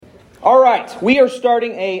All right, we are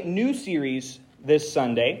starting a new series this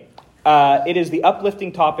Sunday. It is the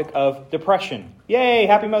uplifting topic of depression. Yay,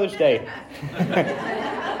 happy Mother's Day.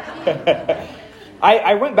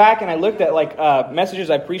 I went back and I looked at messages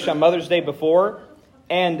I preached on Mother's Day before,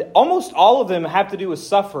 and almost all of them have to do with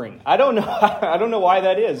suffering. I don't know why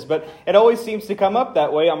that is, but it always seems to come up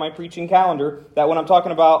that way on my preaching calendar, that when I'm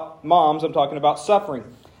talking about moms, I'm talking about suffering.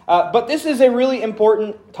 But this is a really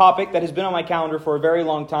important topic that has been on my calendar for a very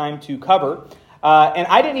long time to cover. And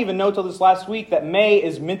I didn't even know till this last week that May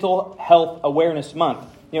is Mental Health Awareness Month.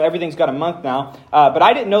 You know, everything's got a month now. But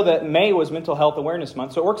I didn't know that May was Mental Health Awareness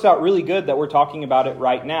Month. So it works out really good that we're talking about it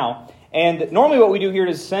right now. And normally what we do here at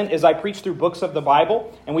Ascent is I preach through books of the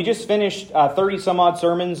Bible. And we just finished 30 some odd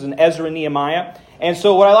sermons in Ezra and Nehemiah. And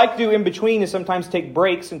so what I like to do in between is sometimes take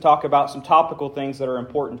breaks and talk about some topical things that are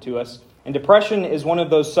important to us. And depression is one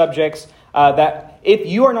of those subjects that if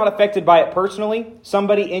you are not affected by it personally,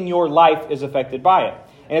 somebody in your life is affected by it.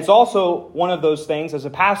 And it's also one of those things, as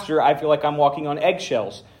a pastor, I feel like I'm walking on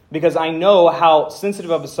eggshells because I know how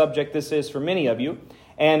sensitive of a subject this is for many of you.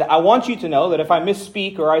 And I want you to know that if I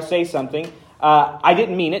misspeak or I say something, I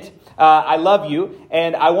didn't mean it. I love you,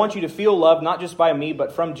 and I want you to feel loved, not just by me,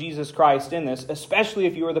 but from Jesus Christ in this, especially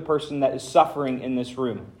if you are the person that is suffering in this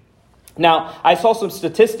room. Now, I saw some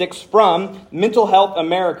statistics from Mental Health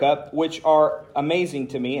America, which are amazing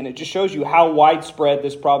to me, and it just shows you how widespread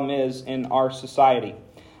this problem is in our society.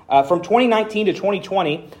 From 2019 to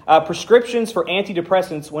 2020, prescriptions for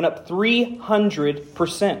antidepressants went up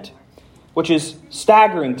 300%, which is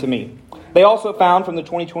staggering to me. They also found from the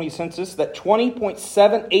 2020 census that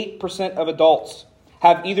 20.78% of adults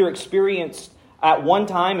have either experienced at one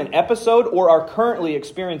time an episode or are currently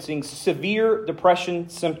experiencing severe depression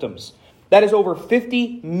symptoms. That is over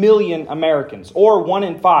 50 million Americans, or 1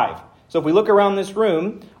 in 5. So if we look around this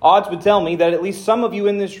room, odds would tell me that at least some of you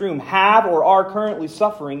in this room have or are currently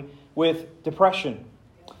suffering with depression.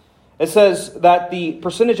 It says that the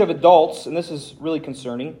percentage of adults, and this is really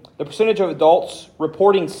concerning, the percentage of adults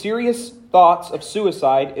reporting serious thoughts of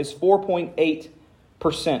suicide is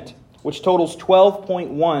 4.8%, which totals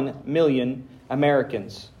 12.1 million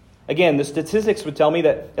Americans. Again, the statistics would tell me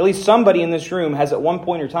that at least somebody in this room has at one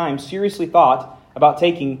point or time seriously thought about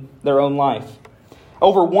taking their own life.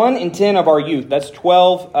 Over 1 in 10 of our youth, that's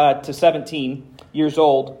 12 to 17 years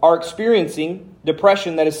old, are experiencing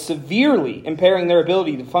depression that is severely impairing their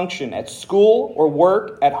ability to function at school or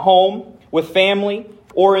work, at home, with family,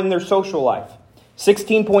 or in their social life.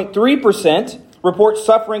 16.3% report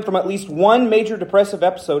suffering from at least one major depressive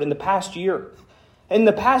episode in the past year. In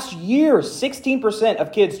the past year, 16%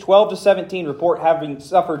 of kids 12 to 17 report having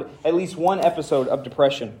suffered at least one episode of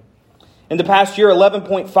depression. In the past year,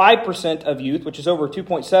 11.5% of youth, which is over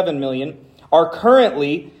 2.7 million, are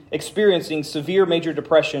currently experiencing severe major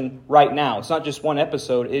depression right now. It's not just one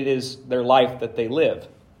episode, it is their life that they live.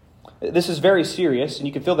 This is very serious, and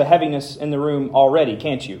you can feel the heaviness in the room already,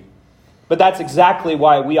 can't you? But that's exactly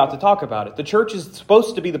why we ought to talk about it. The church is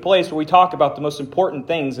supposed to be the place where we talk about the most important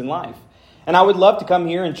things in life. And I would love to come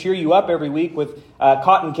here and cheer you up every week with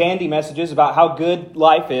cotton candy messages about how good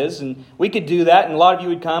life is. And we could do that, and a lot of you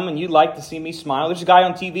would come and you'd like to see me smile. There's a guy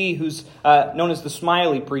on TV who's known as the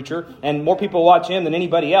Smiley Preacher, and more people watch him than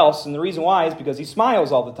anybody else. And the reason why is because he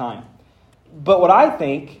smiles all the time. But what I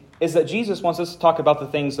think is that Jesus wants us to talk about the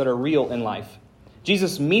things that are real in life.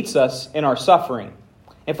 Jesus meets us in our suffering.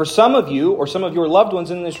 And for some of you, or some of your loved ones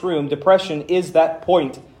in this room, depression is that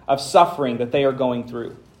point of suffering that they are going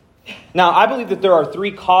through. Now, I believe that there are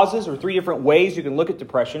three causes or three different ways you can look at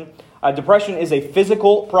depression. Depression is a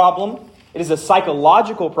physical problem, it is a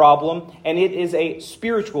psychological problem, and it is a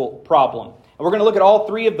spiritual problem. And we're going to look at all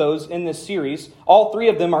three of those in this series. All three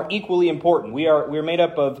of them are equally important. We're made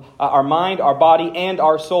up of our mind, our body, and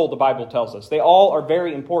our soul, the Bible tells us. They all are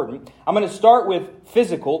very important. I'm going to start with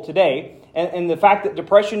physical today, and the fact that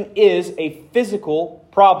depression is a physical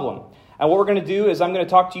problem. And what we're going to do is I'm going to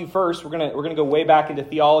talk to you first. We're going to go way back into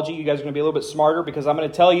theology. You guys are going to be a little bit smarter because I'm going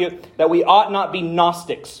to tell you that we ought not be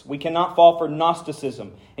Gnostics. We cannot fall for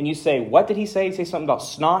Gnosticism. And you say, what did he say? He say something about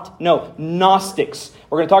snot? No, Gnostics.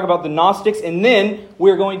 We're going to talk about the Gnostics, and then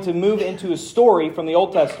we're going to move into a story from the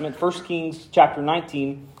Old Testament, 1 Kings chapter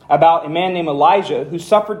 19, about a man named Elijah who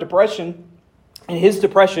suffered depression, and his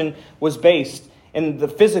depression was based in the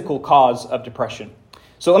physical cause of depression.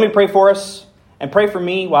 So let me pray for us. And pray for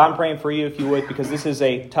me while I'm praying for you, if you would, because this is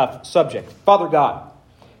a tough subject. Father God,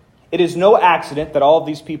 it is no accident that all of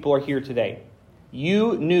these people are here today.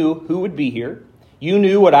 You knew who would be here. You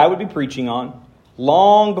knew what I would be preaching on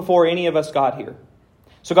long before any of us got here.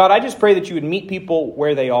 So God, I just pray that you would meet people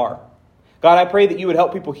where they are. God, I pray that you would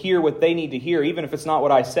help people hear what they need to hear, even if it's not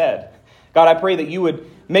what I said. God, I pray that you would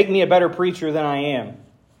make me a better preacher than I am.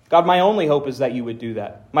 God, my only hope is that you would do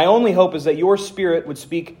that. My only hope is that your Spirit would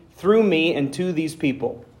speak through me and to these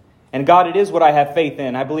people. And God, it is what I have faith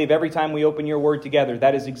in. I believe every time we open your word together,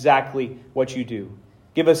 that is exactly what you do.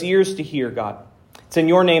 Give us ears to hear, God. It's in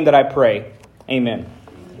your name that I pray. Amen.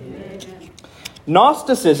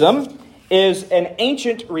 Gnosticism is an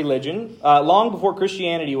ancient religion, long before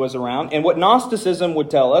Christianity was around. And what Gnosticism would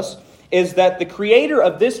tell us is that the creator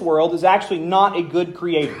of this world is actually not a good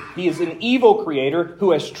creator. He is an evil creator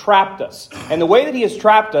who has trapped us. And the way that he has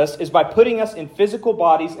trapped us is by putting us in physical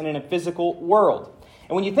bodies and in a physical world.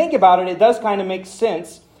 And when you think about it, it does kind of make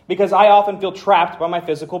sense, because I often feel trapped by my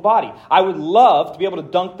physical body. I would love to be able to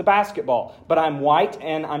dunk the basketball, but I'm white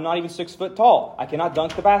and I'm not even 6 foot tall. I cannot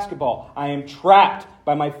dunk the basketball. I am trapped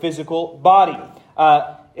by my physical body.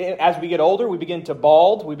 As we get older, we begin to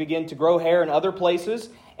bald, we begin to grow hair in other places,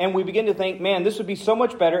 and we begin to think, man, this would be so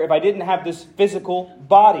much better if I didn't have this physical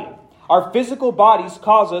body. Our physical bodies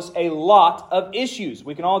cause us a lot of issues.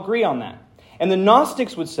 We can all agree on that. And the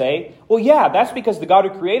Gnostics would say, well, yeah, that's because the God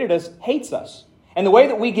who created us hates us. And the way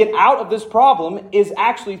that we get out of this problem is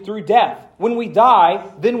actually through death. When we die,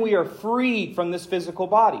 then we are freed from this physical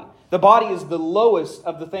body. The body is the lowest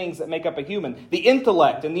of the things that make up a human. The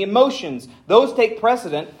intellect and the emotions, those take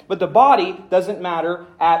precedent, but the body doesn't matter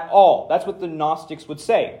at all. That's what the Gnostics would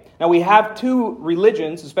say. Now, we have two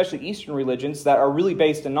religions, especially Eastern religions, that are really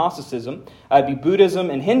based in Gnosticism. It'd be Buddhism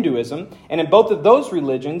and Hinduism. And in both of those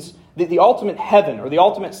religions, the ultimate heaven or the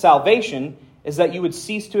ultimate salvation is that you would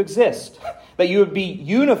cease to exist. That you would be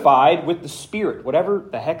unified with the Spirit, whatever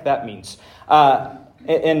the heck that means.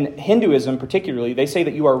 In Hinduism particularly, they say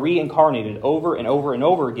that you are reincarnated over and over and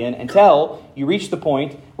over again until you reach the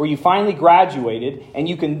point where you finally graduated and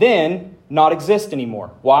you can then not exist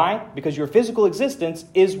anymore. Why? Because your physical existence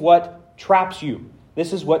is what traps you.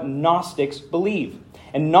 This is what Gnostics believe.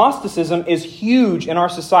 And Gnosticism is huge in our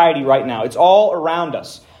society right now. It's all around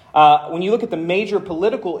us. When you look at the major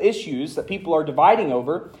political issues that people are dividing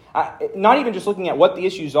over, not even just looking at what the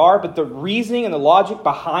issues are, but the reasoning and the logic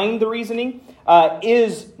behind the reasoning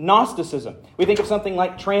is Gnosticism. We think of something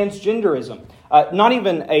like transgenderism. Not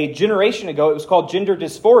even a generation ago, it was called gender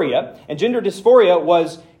dysphoria. And gender dysphoria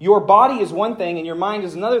was your body is one thing and your mind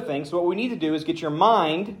is another thing. So what we need to do is get your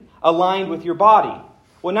mind aligned with your body.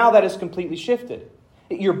 Well, now that is completely shifted.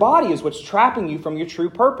 Your body is what's trapping you from your true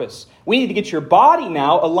purpose. We need to get your body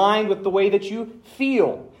now aligned with the way that you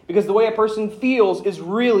feel. Because the way a person feels is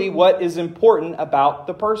really what is important about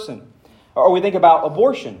the person. Or we think about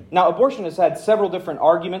abortion. Now, abortion has had several different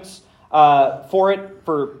arguments for it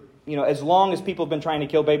for as long as people have been trying to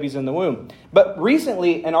kill babies in the womb. But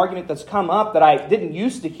recently, an argument that's come up that I didn't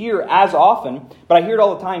used to hear as often, but I hear it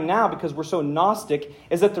all the time now because we're so Gnostic,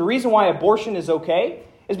 is that the reason why abortion is okay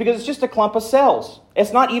is because it's just a clump of cells.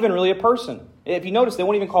 It's not even really a person. If you notice, they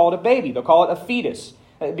won't even call it a baby. They'll call it a fetus.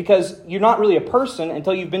 Because you're not really a person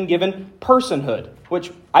until you've been given personhood,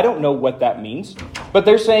 which I don't know what that means. But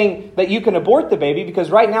they're saying that you can abort the baby because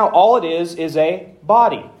right now all it is a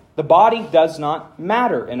body. The body does not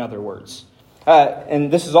matter, in other words.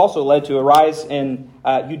 And this has also led to a rise in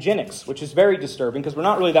eugenics, which is very disturbing because we're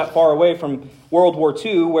not really that far away from World War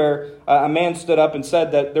II, where a man stood up and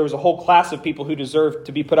said that there was a whole class of people who deserved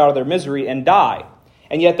to be put out of their misery and die.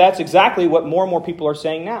 And yet that's exactly what more and more people are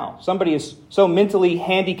saying now. Somebody is so mentally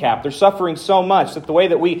handicapped, they're suffering so much that the way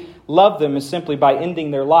that we love them is simply by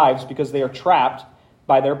ending their lives because they are trapped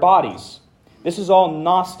by their bodies. This is all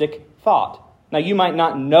Gnostic thought. Now, you might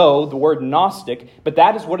not know the word Gnostic, but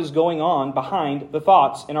that is what is going on behind the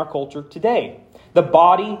thoughts in our culture today. The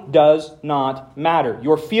body does not matter.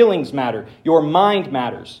 Your feelings matter. Your mind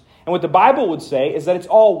matters. And what the Bible would say is that it's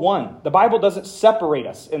all one. The Bible doesn't separate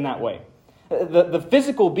us in that way. The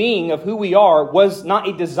physical being of who we are was not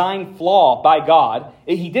a design flaw by God.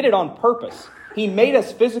 He did it on purpose. He made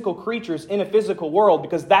us physical creatures in a physical world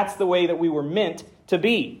because that's the way that we were meant to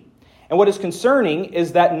be. And what is concerning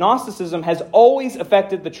is that Gnosticism has always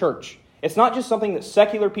affected the church. It's not just something that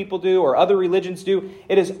secular people do or other religions do.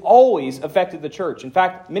 It has always affected the church. In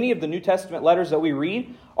fact, many of the New Testament letters that we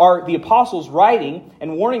read are the apostles writing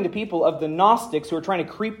and warning the people of the Gnostics who are trying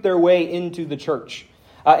to creep their way into the church.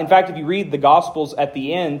 In fact, if you read the Gospels at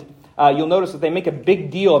the end, you'll notice that they make a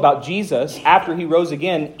big deal about Jesus after he rose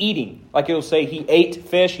again eating. Like it'll say he ate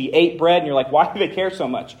fish, he ate bread, and you're like, why do they care so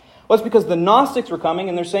much? Well, it's because the Gnostics were coming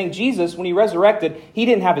and they're saying Jesus, when he resurrected, he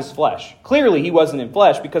didn't have his flesh. Clearly, he wasn't in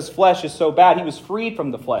flesh because flesh is so bad. He was freed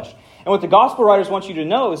from the flesh. And what the gospel writers want you to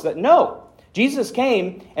know is that no, Jesus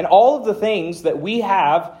came, and all of the things that we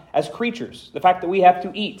have as creatures, the fact that we have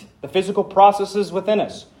to eat, the physical processes within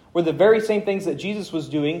us, were the very same things that Jesus was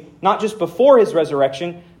doing, not just before his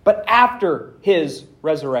resurrection, but after his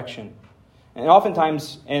resurrection. And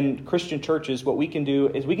oftentimes in Christian churches, what we can do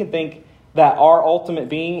is we can think that our ultimate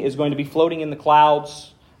being is going to be floating in the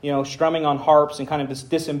clouds, strumming on harps in kind of this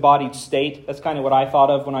disembodied state. That's kind of what I thought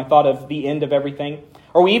of when I thought of the end of everything.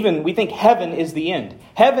 Or we think heaven is the end.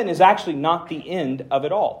 Heaven is actually not the end of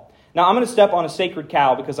it all. Now, I'm going to step on a sacred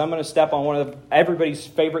cow because I'm going to step on one of everybody's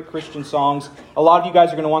favorite Christian songs. A lot of you guys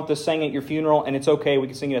are going to want this sang at your funeral, and it's okay. We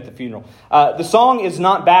can sing it at the funeral. The song is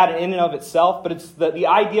not bad in and of itself, but it's the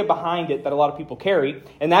idea behind it that a lot of people carry,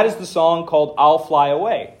 and that is the song called I'll Fly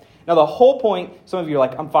Away. Now, the whole point, some of you are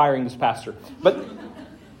like, I'm firing this pastor, but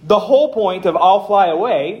the whole point of I'll Fly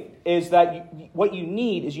Away is that what you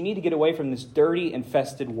need to get away from this dirty,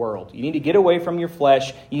 infested world. You need to get away from your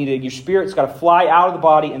flesh. Your spirit's got to fly out of the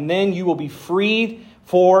body, and then you will be freed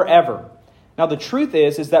forever. Now, the truth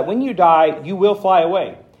is that when you die, you will fly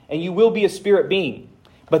away, and you will be a spirit being.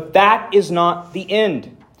 But that is not the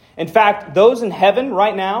end. In fact, those in heaven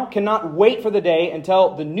right now cannot wait for the day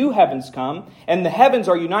until the new heavens come, and the heavens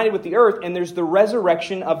are united with the earth, and there's the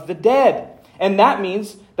resurrection of the dead. And that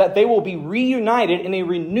means that they will be reunited in a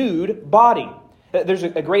renewed body. There's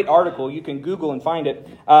a great article. You can Google and find it.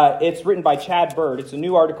 It's written by Chad Bird. It's a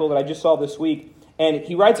new article that I just saw this week. And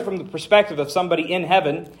he writes it from the perspective of somebody in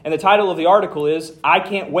heaven. And the title of the article is, I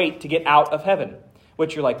Can't Wait to Get Out of Heaven.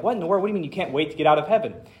 Which you're like, what in the world? What do you mean you can't wait to get out of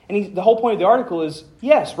heaven? And the whole point of the article is,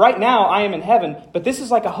 yes, right now I am in heaven, but this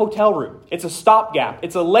is like a hotel room. It's a stopgap.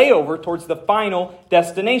 It's a layover towards the final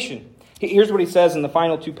destination. Here's what he says in the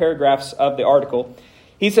final 2 paragraphs of the article.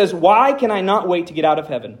 He says, why can I not wait to get out of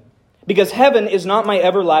heaven? Because heaven is not my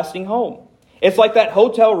everlasting home. It's like that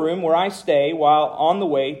hotel room where I stay while on the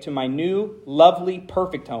way to my new, lovely,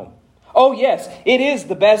 perfect home. Oh yes, it is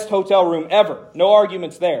the best hotel room ever. No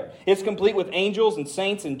arguments there. It's complete with angels and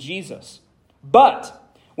saints and Jesus. But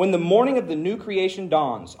when the morning of the new creation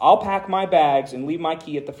dawns, I'll pack my bags and leave my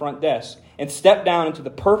key at the front desk and step down into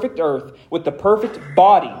the perfect earth with the perfect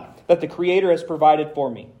body that the Creator has provided for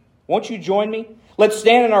me. Won't you join me? Let's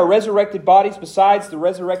stand in our resurrected bodies besides the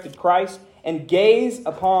resurrected Christ and gaze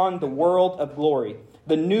upon the world of glory,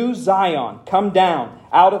 the new Zion come down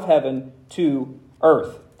out of heaven to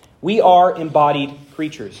earth. We are embodied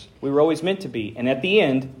creatures. We were always meant to be. And at the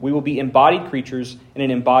end, we will be embodied creatures in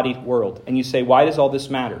an embodied world. And you say, why does all this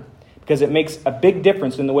matter? Because it makes a big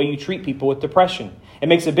difference in the way you treat people with depression. It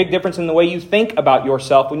makes a big difference in the way you think about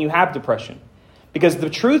yourself when you have depression. Because the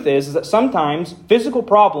truth is that sometimes physical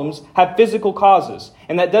problems have physical causes.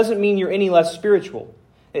 And that doesn't mean you're any less spiritual.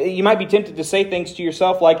 You might be tempted to say things to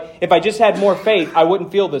yourself like, if I just had more faith, I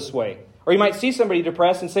wouldn't feel this way. Or you might see somebody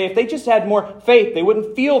depressed and say, if they just had more faith, they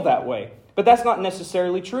wouldn't feel that way. But that's not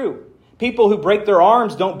necessarily true. People who break their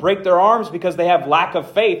arms don't break their arms because they have lack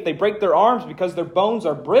of faith. They break their arms because their bones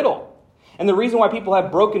are brittle. And the reason why people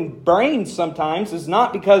have broken brains sometimes is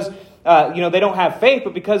not because they don't have faith,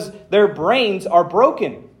 but because their brains are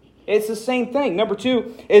broken. It's the same thing. Number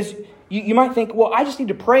 2 is you might think, well, I just need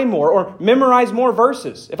to pray more or memorize more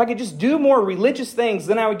verses. If I could just do more religious things,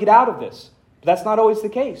 then I would get out of this. But that's not always the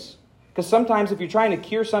case. Because sometimes if you're trying to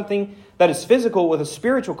cure something that is physical with a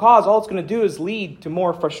spiritual cause, all it's going to do is lead to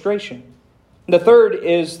more frustration. And the third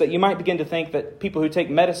is that you might begin to think that people who take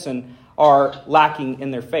medicine are lacking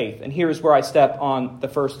in their faith. And here's where I step on the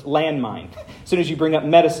first landmine. As soon as you bring up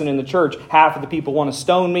medicine in the church, half of the people want to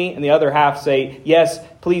stone me, and the other half say, yes,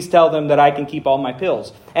 please tell them that I can keep all my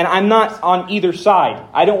pills. And I'm not on either side.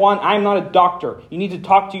 I'm not a doctor. You need to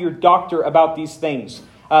talk to your doctor about these things.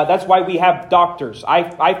 That's why we have doctors.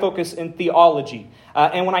 I focus in theology.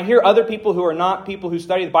 And when I hear other people who are not people who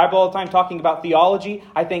study the Bible all the time talking about theology,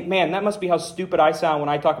 I think, man, that must be how stupid I sound when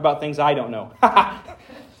I talk about things I don't know.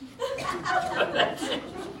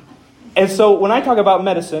 And so when I talk about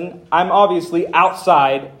medicine, I'm obviously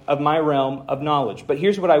outside of my realm of knowledge. But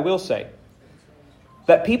here's what I will say.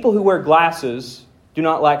 That people who wear glasses do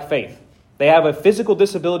not lack faith. They have a physical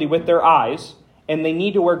disability with their eyes, and they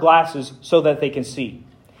need to wear glasses so that they can see.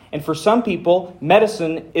 And for some people,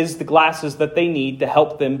 medicine is the glasses that they need to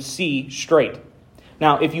help them see straight.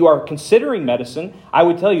 Now, if you are considering medicine, I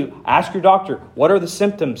would tell you, ask your doctor, what are the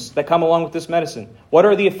symptoms that come along with this medicine? What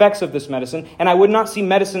are the effects of this medicine? And I would not see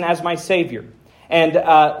medicine as my savior. And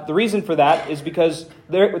the reason for that is because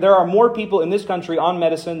there are more people in this country on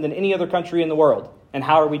medicine than any other country in the world. And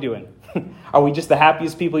how are we doing? Are we just the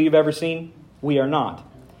happiest people you've ever seen? We are not.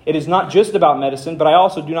 It is not just about medicine, but I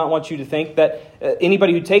also do not want you to think that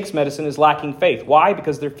anybody who takes medicine is lacking faith. Why?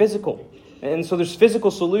 Because they're physical. And so there's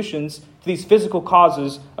physical solutions to these physical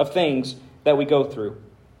causes of things that we go through.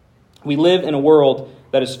 We live in a world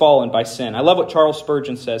that is fallen by sin. I love what Charles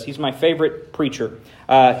Spurgeon says. He's my favorite preacher.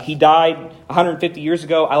 He died 150 years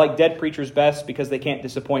ago. I like dead preachers best because they can't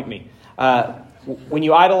disappoint me. When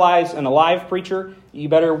you idolize an alive preacher, you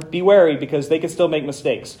better be wary because they can still make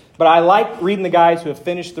mistakes. But I like reading the guys who have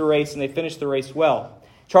finished the race, and they finished the race well.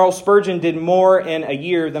 Charles Spurgeon did more in a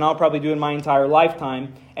year than I'll probably do in my entire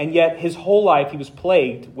lifetime, and yet his whole life he was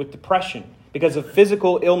plagued with depression because of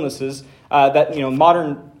physical illnesses that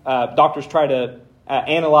modern doctors try to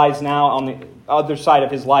analyze now on the other side of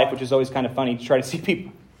his life, which is always kind of funny to try to see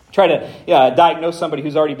people try to diagnose somebody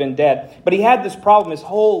who's already been dead. But he had this problem his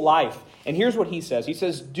whole life. And here's what he says. He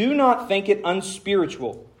says, "Do not think it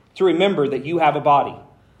unspiritual to remember that you have a body."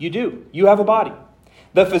 You do. You have a body.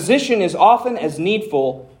 "The physician is often as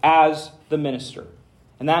needful as the minister."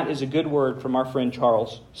 And that is a good word from our friend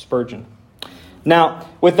Charles Spurgeon. Now,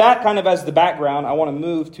 with that kind of as the background, I want to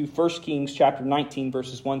move to 1 Kings chapter 19,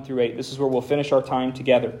 verses 1 through 8. This is where we'll finish our time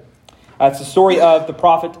together. It's the story of the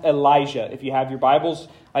prophet Elijah. If you have your Bibles,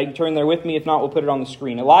 you can turn there with me. If not, we'll put it on the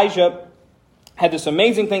screen. Elijah had this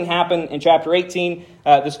amazing thing happen in chapter 18,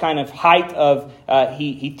 this kind of height of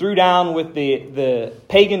he threw down with the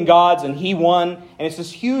pagan gods and he won. And it's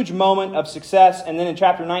this huge moment of success. And then in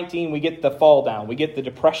chapter 19, we get the fall down. We get the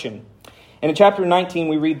depression. And in chapter 19,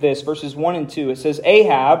 we read this, verses 1 and 2. It says,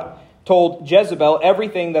 "Ahab told Jezebel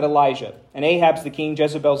everything that Elijah," and Ahab's the king,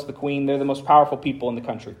 Jezebel's the queen. They're the most powerful people in the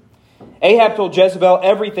country. "Ahab told Jezebel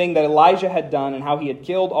everything that Elijah had done and how he had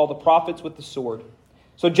killed all the prophets with the sword.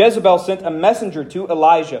 So Jezebel sent a messenger to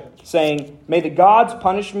Elijah, saying, 'May the gods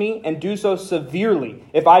punish me and do so severely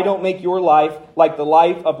if I don't make your life like the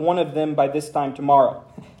life of one of them by this time tomorrow.'"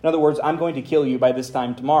 In other words, I'm going to kill you by this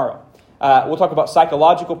time tomorrow. We'll talk about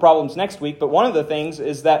psychological problems next week, but one of the things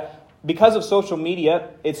is that because of social media,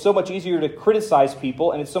 it's so much easier to criticize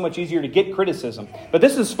people, and it's so much easier to get criticism. But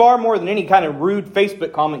this is far more than any kind of rude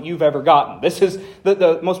Facebook comment you've ever gotten. This is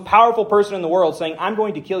the most powerful person in the world saying, "I'm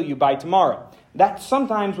going to kill you by tomorrow." That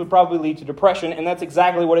sometimes would probably lead to depression, and that's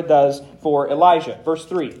exactly what it does for Elijah. Verse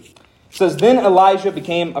 3 says, "Then Elijah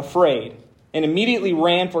became afraid and immediately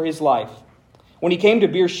ran for his life. When he came to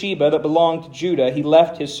Beersheba that belonged to Judah, he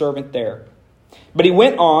left his servant there. But he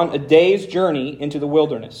went on a day's journey into the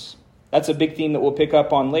wilderness." That's a big theme that we'll pick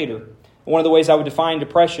up on later. One of the ways I would define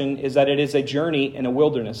depression is that it is a journey in a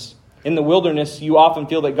wilderness. In the wilderness, you often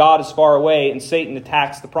feel that God is far away and Satan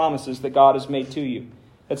attacks the promises that God has made to you.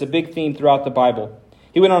 That's a big theme throughout the Bible.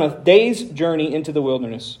 He went on a day's journey into the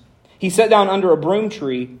wilderness. He sat down under a broom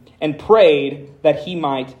tree and prayed that he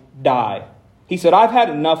might die. He said, "I've had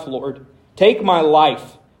enough, Lord. Take my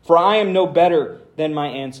life, for I am no better than my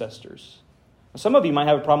ancestors." Now, some of you might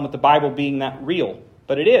have a problem with the Bible being that real,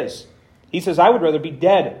 but it is. He says, "I would rather be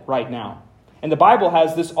dead right now." And the Bible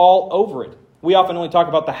has this all over it. We often only talk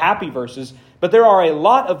about the happy verses, but there are a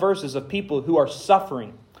lot of verses of people who are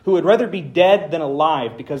suffering, who would rather be dead than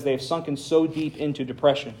alive because they have sunken so deep into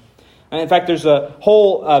depression. And in fact, there's a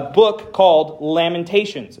whole book called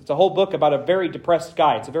Lamentations. It's a whole book about a very depressed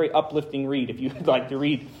guy. It's a very uplifting read if you'd like to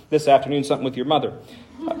read this afternoon something with your mother.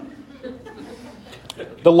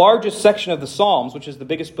 The largest section of the Psalms, which is the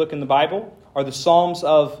biggest book in the Bible, are the Psalms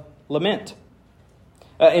of Lament.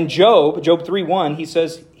 In Job 3:1, he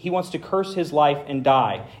says he wants to curse his life and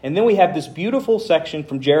die. And then we have this beautiful section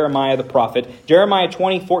from Jeremiah the prophet. Jeremiah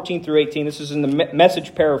 20:14 through 18. This is in the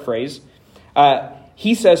Message paraphrase.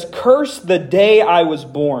 He says, "Curse the day I was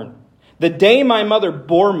born. The day my mother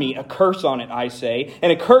bore me, a curse on it, I say.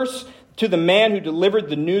 And a curse to the man who delivered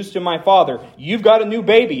the news to my father. You've got a new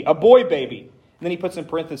baby, a boy baby." And then he puts in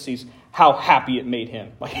parentheses, "How happy it made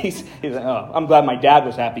him." Like he's like, "Oh, I'm glad my dad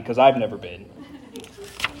was happy because I've never been."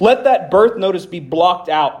 "Let that birth notice be blocked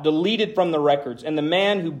out, deleted from the records, and the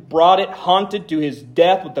man who brought it haunted to his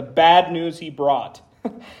death with the bad news he brought.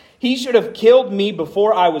 He should have killed me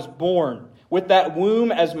before I was born, with that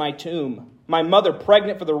womb as my tomb, my mother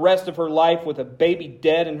pregnant for the rest of her life with a baby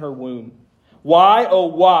dead in her womb. Why, oh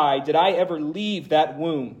why, did I ever leave that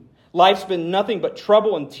womb? Life's been nothing but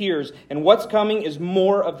trouble and tears, and what's coming is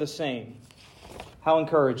more of the same." How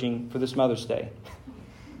encouraging for this Mother's Day.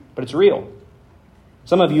 But it's real.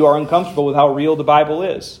 Some of you are uncomfortable with how real the Bible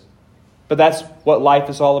is. But that's what life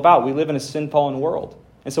is all about. We live in a sin-fallen world.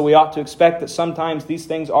 And so we ought to expect that sometimes these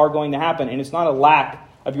things are going to happen. And it's not a lack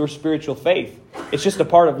of your spiritual faith. It's just a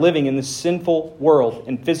part of living in this sinful world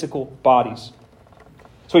in physical bodies.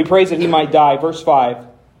 So he prays that he might die. Verse 5.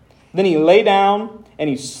 "Then he lay down and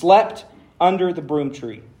he slept under the broom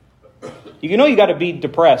tree." You know you got to be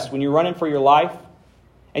depressed when you're running for your life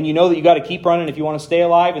And you know that you got to keep running if you want to stay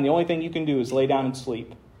alive, and the only thing you can do is lay down and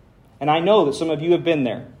sleep. And I know that some of you have been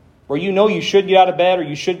there, where you know you should get out of bed or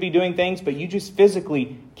you should be doing things, but you just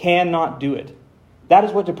physically cannot do it. That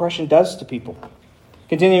is what depression does to people.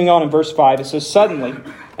 Continuing on in verse 5, it says, "Suddenly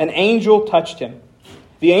an angel touched him.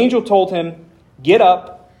 The angel told him, 'Get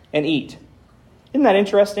up and eat.'" Isn't that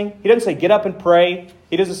interesting? He doesn't say, "Get up and pray."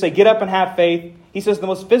 He doesn't say, "Get up and have faith." He says the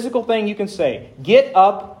most physical thing you can say, "Get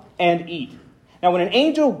up and eat." Now, when an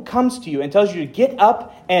angel comes to you and tells you to get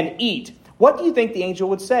up and eat, what do you think the angel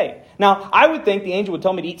would say? Now, I would think the angel would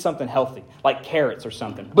tell me to eat something healthy, like carrots or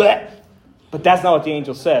something. But that's not what the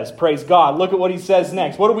angel says. Praise God. Look at what he says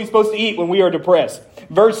next. What are we supposed to eat when we are depressed?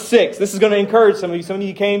 Verse 6. This is going to encourage some of you. Some of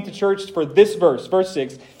you came to church for this verse. Verse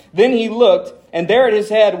 6. "Then he looked, and there at his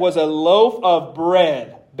head was a loaf of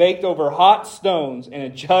bread baked over hot stones and a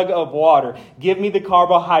jug of water." Give me the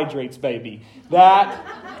carbohydrates, baby. That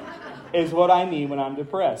is what I need when I'm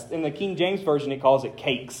depressed. In the King James Version, it calls it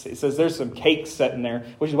cakes. It says there's some cakes set in there,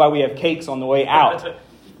 which is why we have cakes on the way out.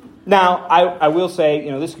 Now, I will say,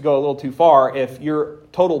 this could go a little too far. If your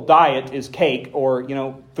total diet is cake or,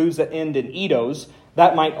 foods that end in Eatos,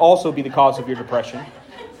 that might also be the cause of your depression.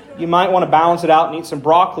 You might want to balance it out and eat some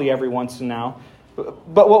broccoli every once in a while.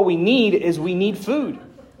 But what we need is we need food.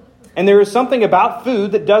 And there is something about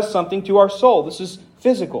food that does something to our soul. This is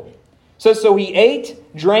physical. It says, "So he ate,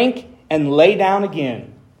 drank, and lay down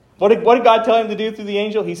again." What did God tell him to do through the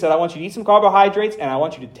angel? He said, "I want you to eat some carbohydrates and I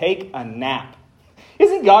want you to take a nap."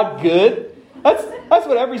 Isn't God good? That's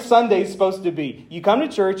what every Sunday is supposed to be. You come to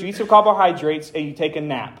church, you eat some carbohydrates, and you take a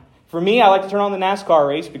nap. For me, I like to turn on the NASCAR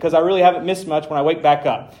race because I really haven't missed much when I wake back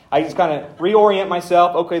up. I just kind of reorient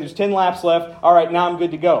myself. Okay, there's 10 laps left. All right, now I'm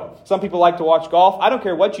good to go. Some people like to watch golf. I don't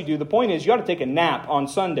care what you do. The point is you ought to take a nap on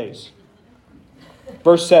Sundays.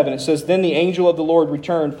 Verse 7, it says, "Then the angel of the Lord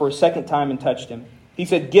returned for a second time and touched him. He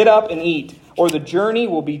said, 'Get up and eat, or the journey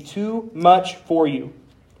will be too much for you.'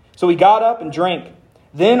 So he got up and drank.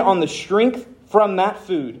 Then on the strength from that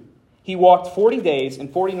food, he walked 40 days and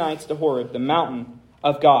 40 nights to Horeb, the mountain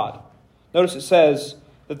of God." Notice it says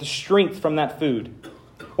that the strength from that food.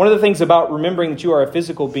 One of the things about remembering that you are a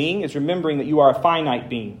physical being is remembering that you are a finite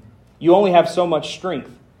being. You only have so much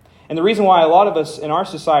strength. And the reason why a lot of us in our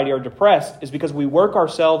society are depressed is because we work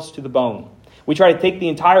ourselves to the bone. We try to take the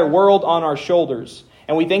entire world on our shoulders,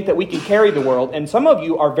 and we think that we can carry the world. And some of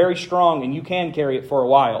you are very strong, and you can carry it for a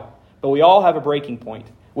while. But we all have a breaking point.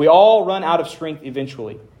 We all run out of strength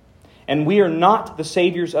eventually. And we are not the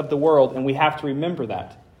saviors of the world, and we have to remember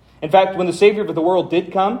that. In fact, when the Savior of the world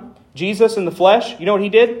did come, Jesus in the flesh, you know what he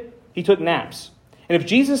did? He took naps. And if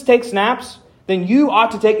Jesus takes naps, then you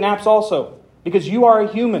ought to take naps also, because you are a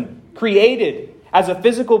human, created as a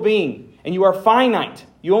physical being, and you are finite.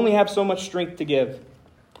 You only have so much strength to give.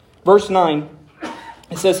 Verse 9,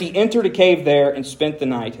 it says, "He entered a cave there and spent the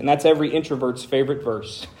night." And that's every introvert's favorite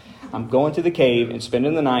verse. I'm going to the cave and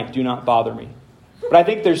spending the night. Do not bother me. But I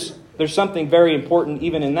think there's something very important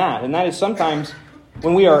even in that. And that is sometimes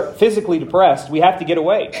when we are physically depressed, we have to get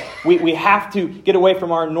away. We have to get away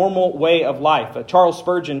from our normal way of life. Charles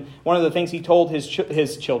Spurgeon, one of the things he told his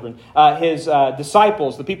children, his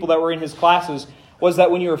disciples, the people that were in his classes, was that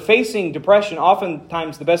when you're facing depression,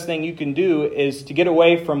 oftentimes the best thing you can do is to get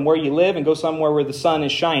away from where you live and go somewhere where the sun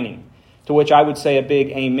is shining. To which I would say a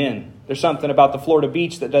big amen. There's something about the Florida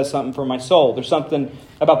beach that does something for my soul. There's something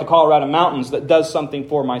about the Colorado mountains that does something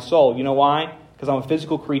for my soul. You know why? Because I'm a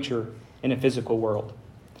physical creature in a physical world.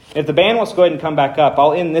 If the band wants to go ahead and come back up,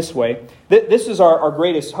 I'll end this way. This is our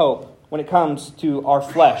greatest hope when it comes to our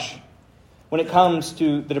flesh, when it comes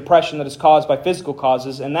to the depression that is caused by physical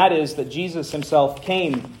causes, and that is that Jesus himself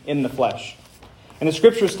came in the flesh. And the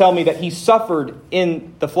scriptures tell me that he suffered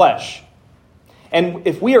in the flesh. And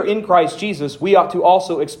if we are in Christ Jesus, we ought to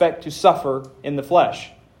also expect to suffer in the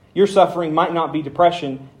flesh. Your suffering might not be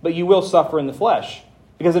depression, but you will suffer in the flesh,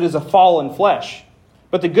 because it is a fallen flesh.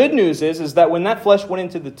 But the good news is that when that flesh went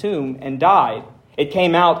into the tomb and died, it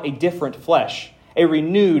came out a different flesh, a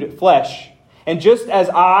renewed flesh. And just as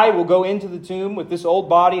I will go into the tomb with this old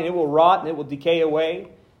body and it will rot and it will decay away,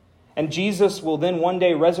 and Jesus will then one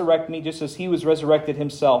day resurrect me just as he was resurrected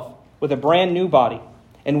himself with a brand new body,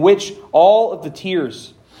 in which all of the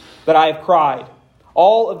tears that I have cried,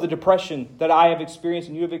 all of the depression that I have experienced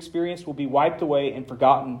and you have experienced will be wiped away and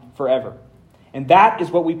forgotten forever. And that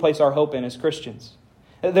is what we place our hope in as Christians.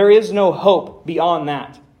 There is no hope beyond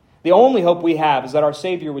that. The only hope we have is that our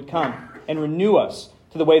Savior would come and renew us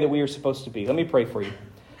to the way that we are supposed to be. Let me pray for you.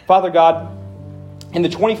 Father God, in the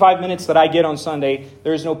 25 minutes that I get on Sunday,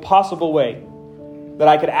 there is no possible way that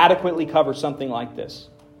I could adequately cover something like this.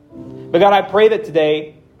 But God, I pray that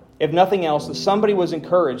today, if nothing else, that somebody was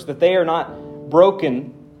encouraged that they are not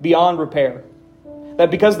broken beyond repair.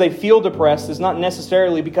 That because they feel depressed is not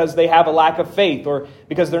necessarily because they have a lack of faith or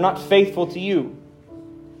because they're not faithful to you.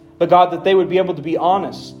 But God, that they would be able to be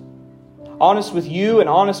honest. Honest with you and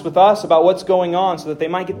honest with us about what's going on so that they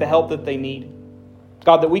might get the help that they need.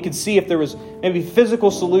 God, that we could see if there was maybe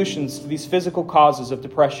physical solutions to these physical causes of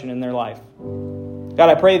depression in their life. God,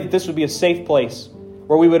 I pray that this would be a safe place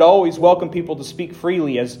where we would always welcome people to speak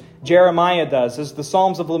freely as Jeremiah does, as the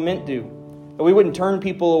Psalms of Lament do. That we wouldn't turn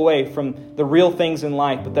people away from the real things in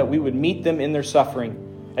life, but that we would meet them in their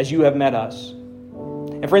suffering as you have met us.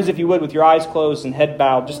 And friends, if you would, with your eyes closed and head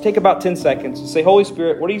bowed, just take about 10 seconds and say, Holy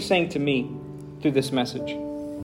Spirit, what are you saying to me through this message?